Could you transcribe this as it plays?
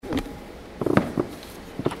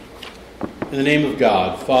In the name of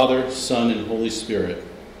God, Father, Son, and Holy Spirit.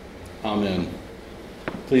 Amen.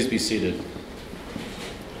 Please be seated.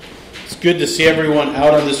 It's good to see everyone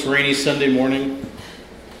out on this rainy Sunday morning.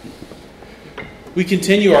 We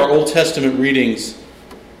continue our Old Testament readings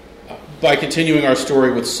by continuing our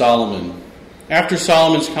story with Solomon. After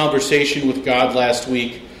Solomon's conversation with God last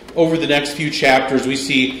week, over the next few chapters we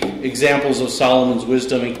see examples of Solomon's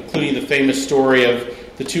wisdom, including the famous story of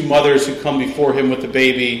the two mothers who come before him with the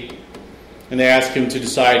baby, and they ask him to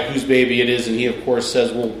decide whose baby it is, and he, of course,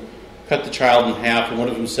 says, "We'll cut the child in half," and one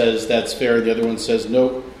of them says, "That's fair," the other one says,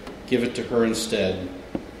 "Nope, give it to her instead."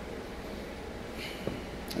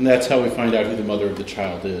 And that's how we find out who the mother of the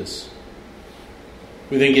child is.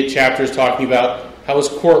 We then get chapters talking about how his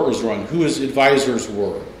court was run, who his advisors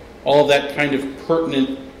were, all of that kind of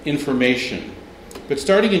pertinent information. But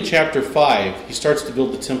starting in chapter 5, he starts to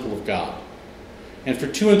build the temple of God. And for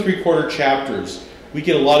 2 3/4 chapters, we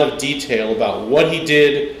get a lot of detail about what he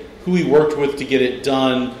did, who he worked with to get it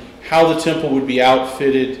done, how the temple would be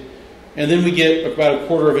outfitted. And then we get about a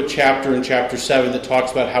quarter of a chapter in chapter 7 that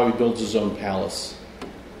talks about how he builds his own palace.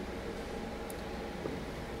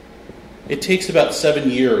 It takes about 7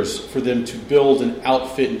 years for them to build and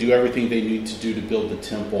outfit and do everything they need to do to build the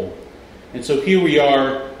temple. And so here we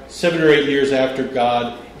are, 7 or 8 years after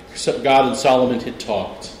God and Solomon had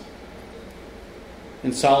talked.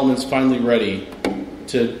 And Solomon's finally ready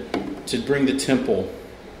to bring the temple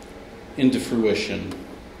into fruition.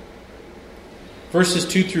 Verses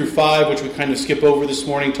 2 through 5, which we kind of skip over this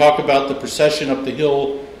morning, talk about the procession up the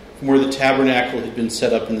hill from where the tabernacle had been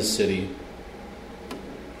set up in the city.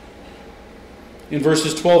 In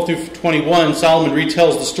verses 12 through 21, Solomon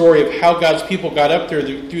retells the story of how God's people got up there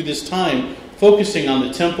through this time, focusing on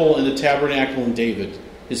the temple and the tabernacle and David,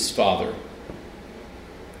 his father.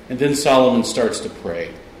 And then Solomon starts to pray.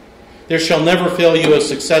 "There shall never fail you a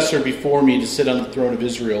successor before me to sit on the throne of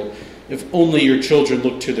Israel, if only your children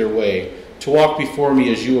look to their way, to walk before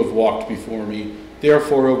me as you have walked before me.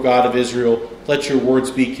 Therefore, O God of Israel, let your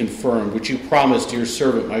words be confirmed, which you promised to your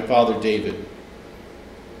servant, my father David."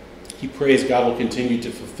 He prays God will continue to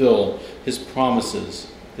fulfill his promises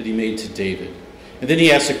that he made to David. And then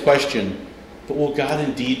he asks a question, but will God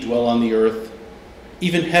indeed dwell on the earth?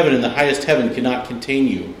 Even heaven and the highest heaven cannot contain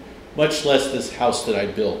you, much less this house that I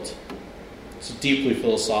built. It's a deeply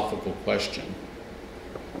philosophical question.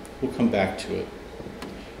 We'll come back to it.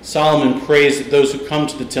 Solomon prays that those who come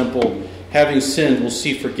to the temple, having sinned, will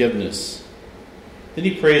see forgiveness. Then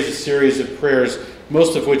he prays a series of prayers,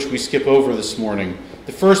 most of which we skip over this morning.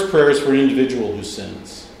 The first prayer is for an individual who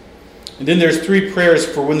sins. And then there's 3 prayers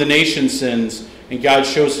for when the nation sins and God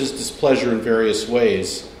shows his displeasure in various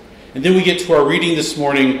ways. And then we get to our reading this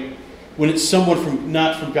morning when it's someone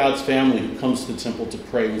not from God's family who comes to the temple to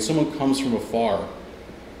pray, when someone comes from afar,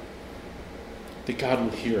 that God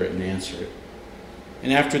will hear it and answer it.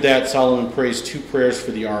 And after that, Solomon prays 2 prayers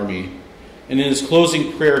for the army. And in his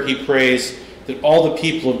closing prayer, he prays that all the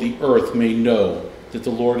people of the earth may know that the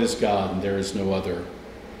Lord is God and there is no other.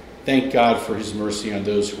 Thank God for his mercy on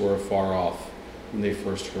those who are afar off when they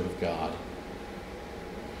first heard of God.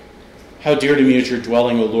 How dear to me is your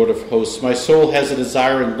dwelling, O Lord of hosts. My soul has a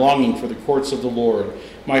desire and longing for the courts of the Lord.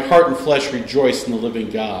 My heart and flesh rejoice in the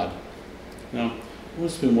living God. Now, I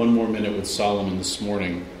want to spend one more minute with Solomon this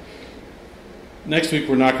morning. Next week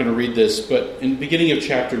we're not going to read this, but in the beginning of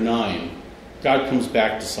chapter 9, God comes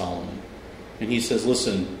back to Solomon. And he says,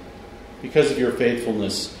 "Listen, because of your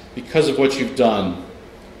faithfulness, because of what you've done,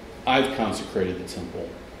 I've consecrated the temple.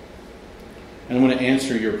 And I'm going to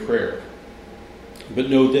answer your prayer.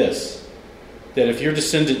 But know this, that if your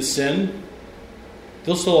descendants sin,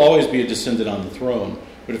 there'll still always be a descendant on the throne.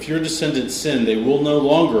 But if your descendants sin, they will no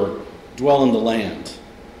longer dwell in the land.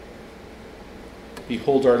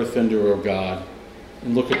 Behold our defender, O God,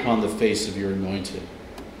 and look upon the face of your anointed."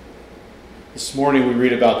 This morning we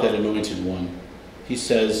read about that anointed one. He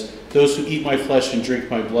says, "Those who eat my flesh and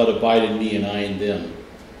drink my blood abide in me and I in them."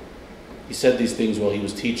 He said these things while he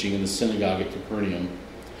was teaching in the synagogue at Capernaum.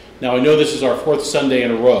 Now I know this is our 4th Sunday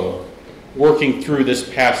in a row working through this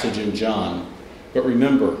passage in John. But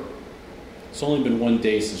remember, it's only been 1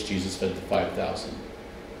 day since Jesus fed the 5,000.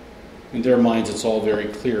 In their minds it's all very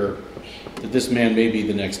clear that this man may be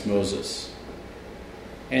the next Moses.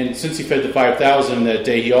 And since he fed the 5,000 that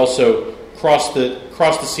day, he also crossed the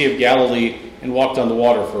Sea of Galilee and walked on the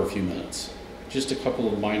water for a few minutes. Just a couple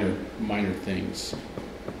of minor things.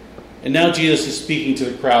 And now Jesus is speaking to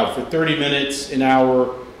the crowd for 30 minutes, an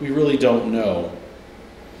hour, we really don't know.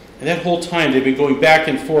 And that whole time they've been going back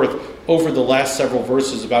and forth over the last several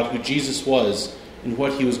verses about who Jesus was and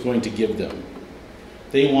what he was going to give them.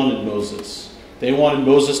 They wanted Moses. They wanted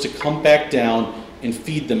Moses to come back down and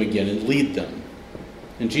feed them again and lead them.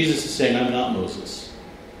 And Jesus is saying, I'm not Moses.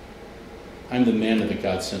 I'm the manna that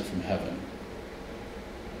God sent from heaven.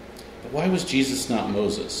 But why was Jesus not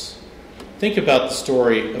Moses? Think about the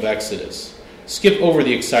story of Exodus. Skip over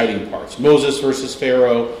the exciting parts. Moses versus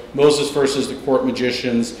Pharaoh, Moses versus the court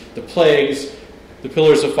magicians, the plagues, the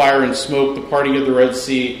pillars of fire and smoke, the parting of the Red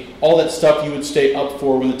Sea, all that stuff you would stay up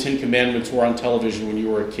for when the Ten Commandments were on television when you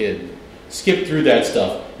were a kid. Skip through that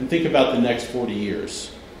stuff and think about the next 40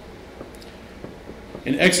 years.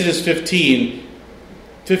 In Exodus 15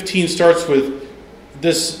 starts with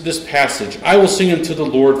this passage. I will sing unto the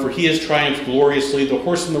Lord, for he has triumphed gloriously. The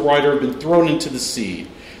horse and the rider have been thrown into the sea.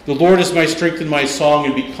 The Lord is my strength and my song,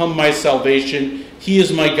 and become my salvation. He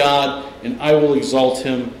is my God, and I will exalt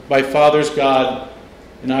him. My Father's God,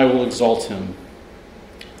 and I will exalt him.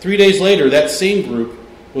 3 days later, that same group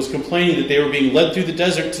was complaining that they were being led through the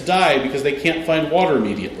desert to die because they can't find water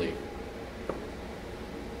immediately.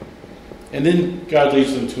 And then God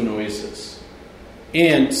leads them to an oasis.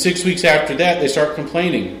 And 6 weeks after that, they start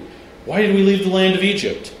complaining. Why did we leave the land of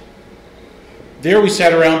Egypt? There we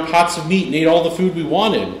sat around pots of meat and ate all the food we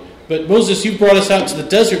wanted. But Moses, you brought us out to the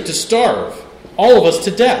desert to starve, all of us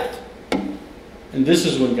to death. And this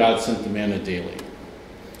is when God sent the manna daily.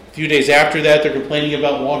 A few days after that, they're complaining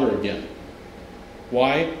about water again.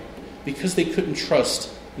 Why? Because they couldn't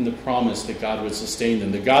trust in the promise that God would sustain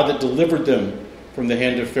them. The God that delivered them from the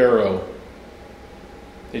hand of Pharaoh,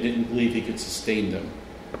 they didn't believe he could sustain them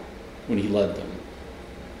when he led them.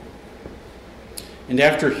 And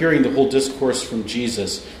after hearing the whole discourse from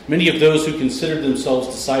Jesus, many of those who considered themselves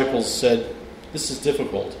disciples said, this is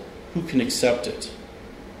difficult. Who can accept it?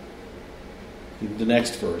 In the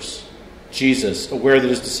next verse, Jesus, aware that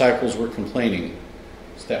his disciples were complaining.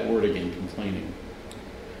 It's that word again, complaining.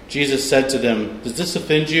 Jesus said to them, does this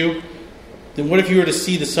offend you? Then what if you were to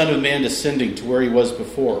see the Son of Man descending to where he was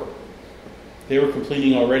before? They were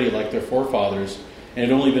complaining already like their forefathers, and it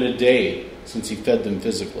had only been a day since he fed them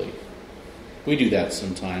physically. We do that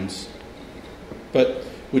sometimes. But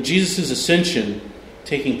with Jesus' ascension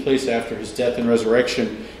taking place after his death and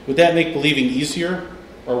resurrection, would that make believing easier,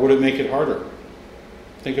 or would it make it harder?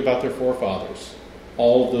 Think about their forefathers.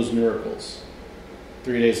 All of those miracles.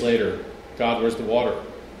 3 days later, God, where's the water?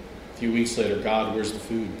 A few weeks later, God, where's the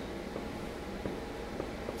food?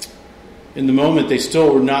 In the moment, they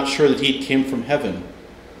still were not sure that he came from heaven.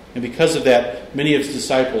 And because of that, many of his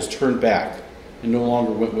disciples turned back and no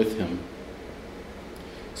longer went with him.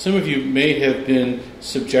 Some of you may have been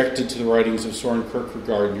subjected to the writings of Soren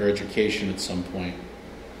Kierkegaard in your education at some point.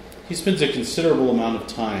 He spends a considerable amount of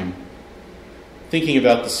time thinking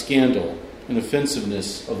about the scandal and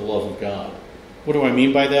offensiveness of the love of God. What do I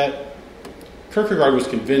mean by that? Kierkegaard was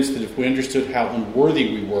convinced that if we understood how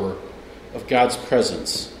unworthy we were of God's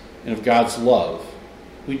presence and of God's love,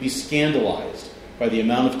 we'd be scandalized by the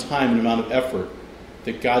amount of time and amount of effort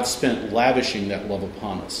that God spent lavishing that love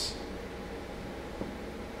upon us.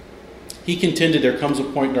 He contended there comes a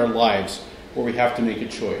point in our lives where we have to make a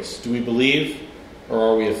choice. Do we believe or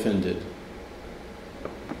are we offended?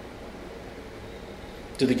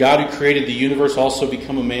 Did the God who created the universe also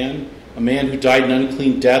become a man? A man who died an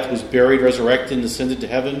unclean death, was buried, resurrected, and ascended to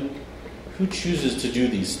heaven? Who chooses to do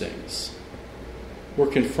these things? We're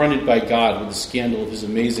confronted by God with the scandal of his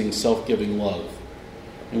amazing self-giving love.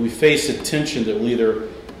 And we face a tension that will either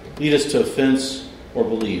lead us to offense or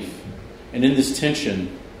belief. And in this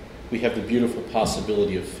tension, we have the beautiful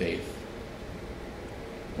possibility of faith.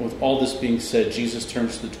 And with all this being said, Jesus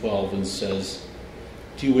turns to the 12 and says,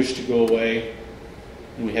 do you wish to go away?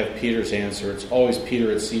 And we have Peter's answer. It's always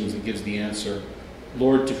Peter, it seems, that gives the answer.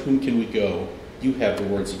 Lord, to whom can we go? You have the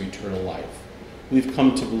words of eternal life. We've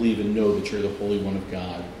come to believe and know that you're the Holy One of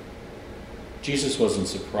God. Jesus wasn't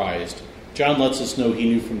surprised. John lets us know he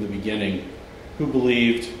knew from the beginning who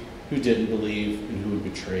believed, who didn't believe, and who would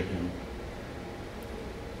betray him.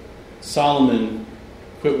 Solomon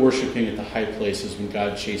quit worshiping at the high places when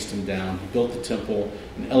God chased him down. He built the temple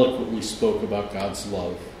and eloquently spoke about God's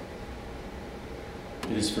love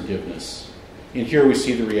and his forgiveness. And here we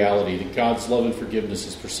see the reality that God's love and forgiveness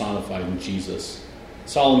is personified in Jesus.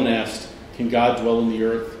 Solomon asked, can God dwell in the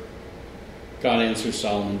earth? God answers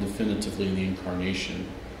Solomon definitively in the incarnation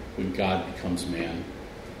when God becomes man.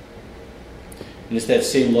 And it's that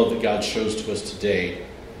same love that God shows to us today.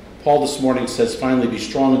 Paul this morning says, finally, be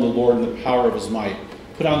strong in the Lord and the power of his might.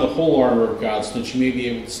 Put on the whole armor of God so that you may be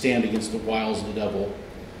able to stand against the wiles of the devil.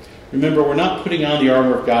 Remember, we're not putting on the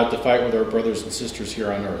armor of God to fight with our brothers and sisters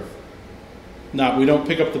here on earth. We don't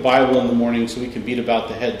pick up the Bible in the morning so we can beat about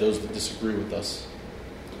the head those that disagree with us.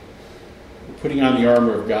 We're putting on the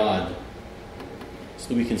armor of God so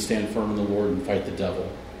that we can stand firm in the Lord and fight the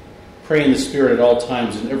devil. Pray in the Spirit at all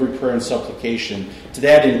times, in every prayer and supplication. To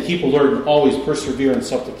that end, keep alert and always persevere in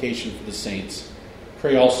supplication for the saints.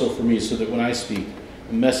 Pray also for me, so that when I speak,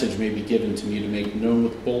 a message may be given to me to make known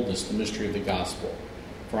with boldness the mystery of the gospel.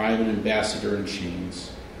 For I am an ambassador in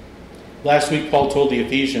chains. Last week, Paul told the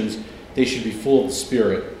Ephesians they should be full of the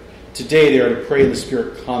Spirit. Today, they are to pray in the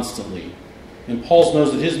Spirit constantly. And Paul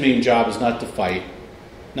knows that his main job is not to fight,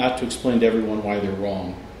 not to explain to everyone why they're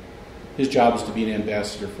wrong. His job is to be an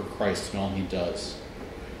ambassador for Christ in all he does.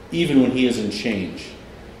 Even when he is in change,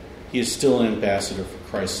 he is still an ambassador for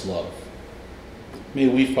Christ's love. May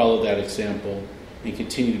we follow that example and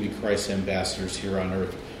continue to be Christ's ambassadors here on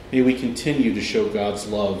earth. May we continue to show God's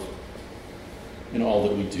love in all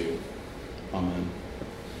that we do. Amen.